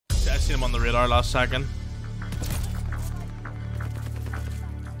seen him on the radar last second.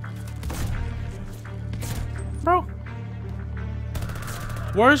 Bro.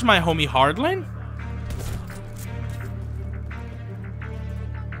 Where's my homie Hardline?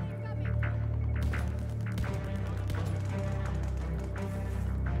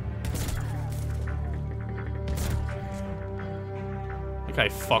 Look how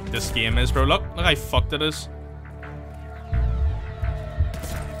fucked this game is, bro. Look how fucked it is.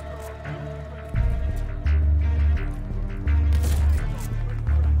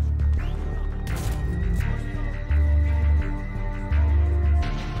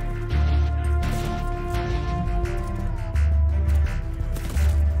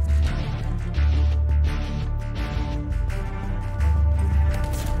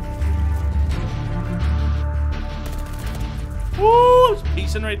 Woo!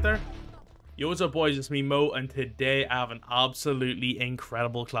 Piecing right there. Yo, what's up, boys? It's me, Mo, and today I have an absolutely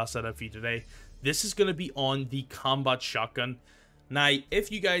incredible class setup for you today. This is going to be on the combat shotgun. Now,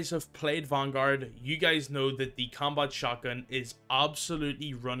 if you guys have played Vanguard, you guys know that the combat shotgun is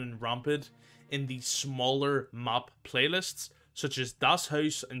absolutely running rampant in the smaller map playlists, such as Das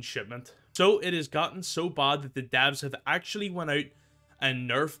Haus and Shipment. So it has gotten so bad that the devs have actually went out and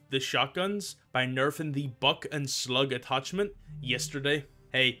nerfed the shotguns by nerfing the buck and slug attachment yesterday.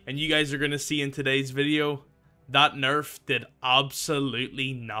 Hey, and you guys are going to see in today's video, that nerf did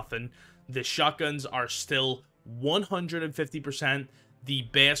absolutely nothing. The shotguns are still 150% the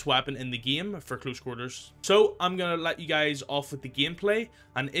best weapon in the game for close quarters. So I'm going to let you guys off with the gameplay,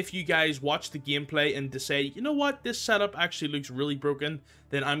 and if you guys watch the gameplay and decide, you know what, this setup actually looks really broken,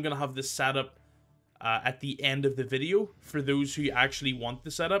 then I'm going to have this setup at the end of the video for those who actually want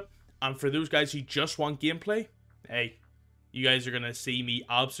the setup. And for those guys who just want gameplay, hey, you guys are going to see me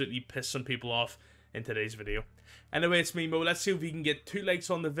absolutely piss some people off in today's video. Anyway, it's me, Mo. Let's see if we can get 2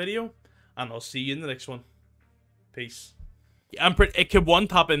 likes on the video, and I'll see you in the next one. Peace. Yeah, it could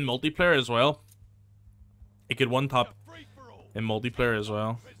one-tap in multiplayer as well. It could one-tap in multiplayer as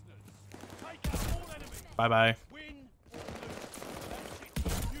well. Bye-bye.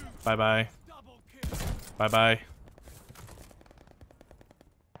 Bye-bye. Bye-bye.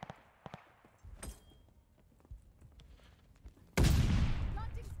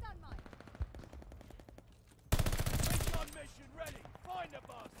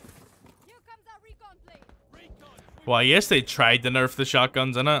 Well, I guess they tried to nerf the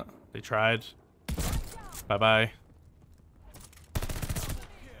shotguns, innit? They tried. Bye-bye.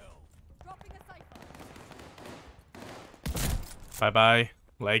 Bye-bye.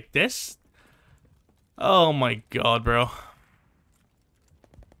 Like this? Oh my god, bro.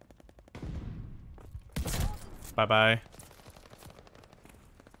 Bye-bye.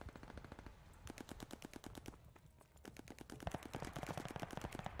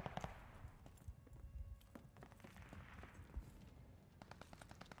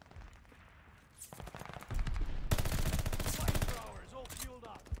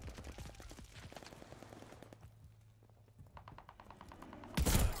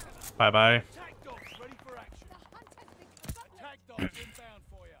 Bye-bye.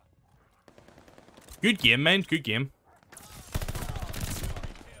 Good game, man. Good game.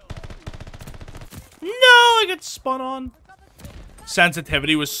 No, I got spun on.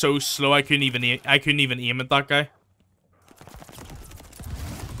 Sensitivity was so slow. I couldn't even aim at that guy.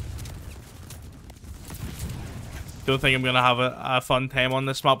 Don't think I'm gonna have a fun time on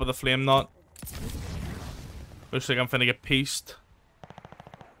this map with a flame knot. Looks like I'm finna get pieced.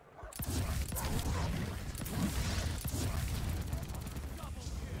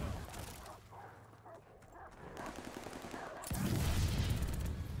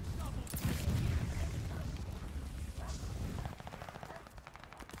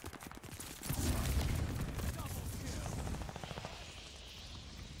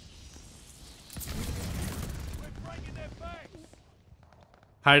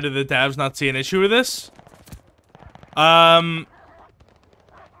 How did the devs not see an issue with this?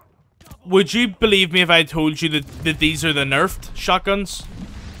 Would you believe me if I told you that these are the nerfed shotguns?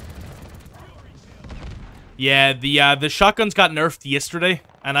 Yeah, the shotguns got nerfed yesterday,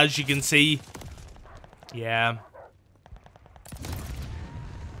 and as you can see, yeah.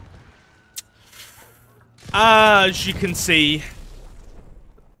 As you can see,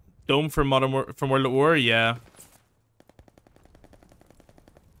 Dome from World at War, yeah.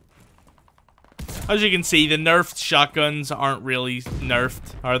 As you can see, the nerfed shotguns aren't really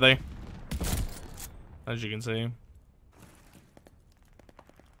nerfed, are they? As you can see.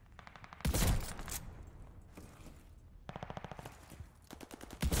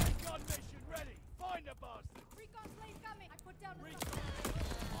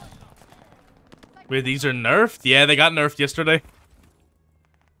 Wait, these are nerfed? Yeah, they got nerfed yesterday.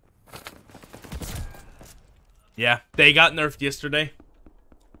 Yeah, they got nerfed yesterday.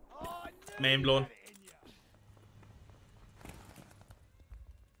 Main blown.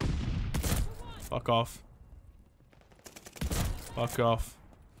 Fuck off. Fuck off.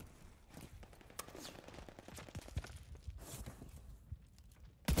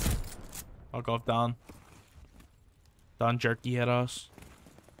 Fuck off, Don. Don jerky hit us.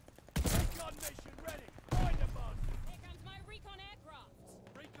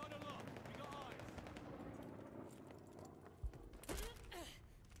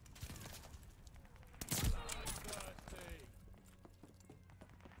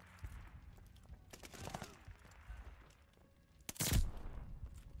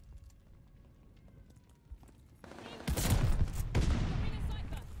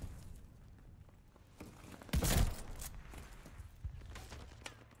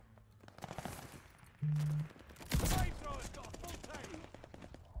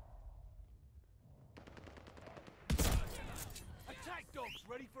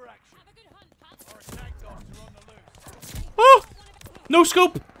 Ready for action. Have a good hunt, pup. Our attack dogs are on the loose. Oh! No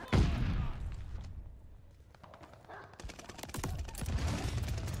scope!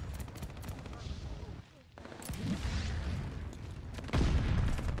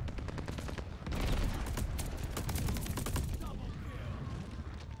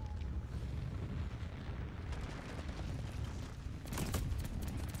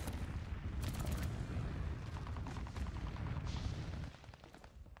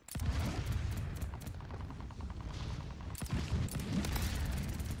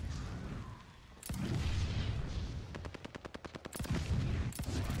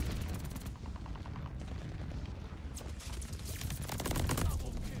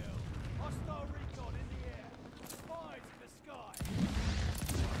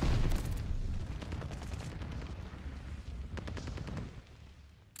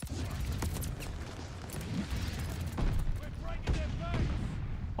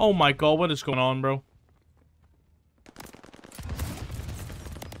 Oh my god, what is going on, bro?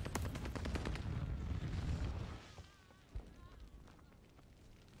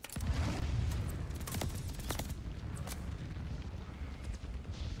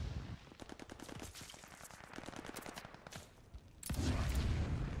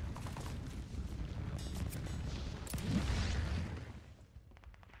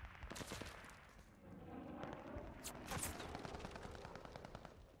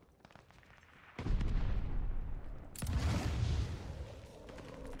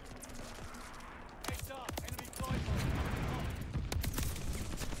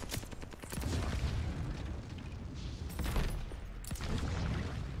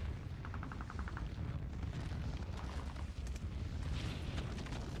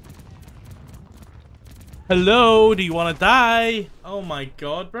 Hello, do you want to die? Oh my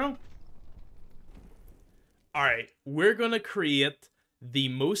god, bro. Alright, we're gonna create the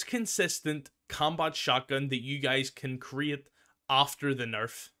most consistent combat shotgun that you guys can create after the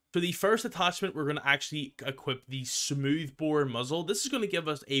nerf. So the first attachment, we're going to actually equip the smoothbore muzzle. This is going to give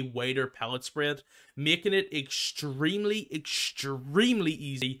us a wider pellet spread, making it extremely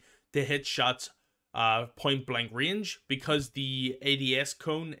easy to hit shots point blank range, because the ADS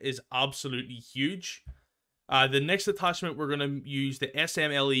cone is absolutely huge. The next attachment, we're going to use the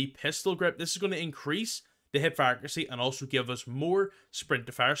SMLE pistol grip. This is going to increase the hip fire accuracy and also give us more sprint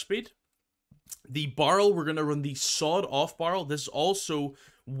to fire speed. The barrel, we're going to run the sawed-off barrel. This also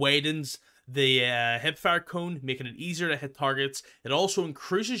widens the hip fire cone, making it easier to hit targets. It also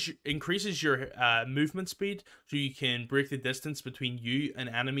increases your movement speed, so you can break the distance between you and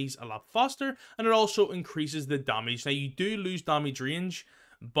enemies a lot faster. And it also increases the damage. Now, you do lose damage range,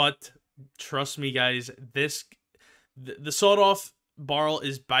 but trust me, guys, the sawed-off barrel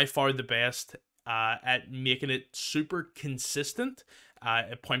is by far the best at making it super consistent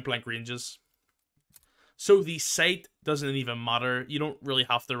at point-blank ranges. So the sight doesn't even matter. You don't really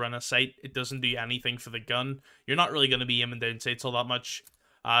have to run a sight. It doesn't do anything for the gun. You're not really going to be aiming down sights all that much.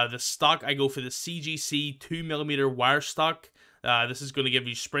 The stock, I go for the CGC 2mm wire stock. This is going to give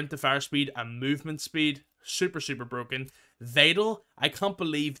you sprint to fire speed and movement speed. Super broken. Vital, I can't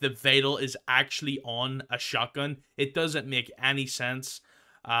believe the Vital is actually on a shotgun. It doesn't make any sense.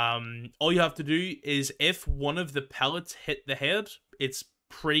 All you have to do is, if one of the pellets hit the head, it's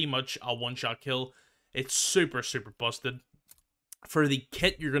pretty much a one-shot kill. It's super busted. For the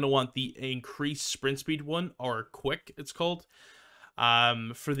kit, you're going to want the increased sprint speed one, or quick it's called.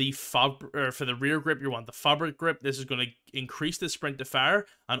 For the rear grip, you want the fabric grip. This is going to increase the sprint to fire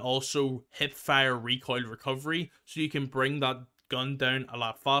and also hip fire recoil recovery, so you can bring that gun down a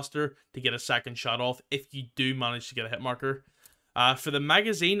lot faster to get a second shot off if you do manage to get a hit marker. For the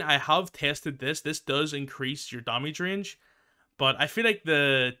magazine, I have tested this. This does increase your damage range, but I feel like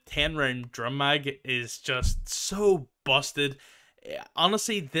the 10 round drum mag is just so busted.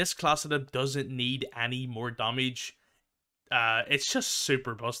 Honestly, this class setup doesn't need any more damage. It's just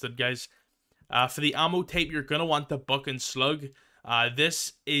super busted, guys. For the ammo type, you're going to want the buck and slug.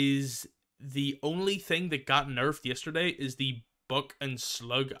 This is the only thing that got nerfed yesterday is the buck and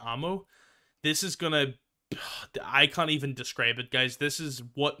slug ammo. This is going to... I can't even describe it, guys. This is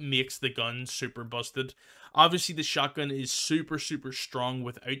what makes the gun super busted. Obviously, the shotgun is super strong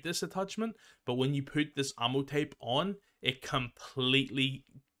without this attachment, but when you put this ammo type on, it completely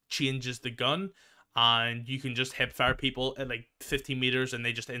changes the gun, and you can just hip fire people at like 50 meters and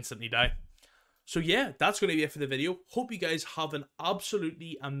they just instantly die. So yeah, that's going to be it for the video. Hope you guys have an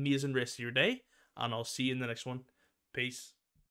absolutely amazing rest of your day, and I'll see you in the next one. Peace.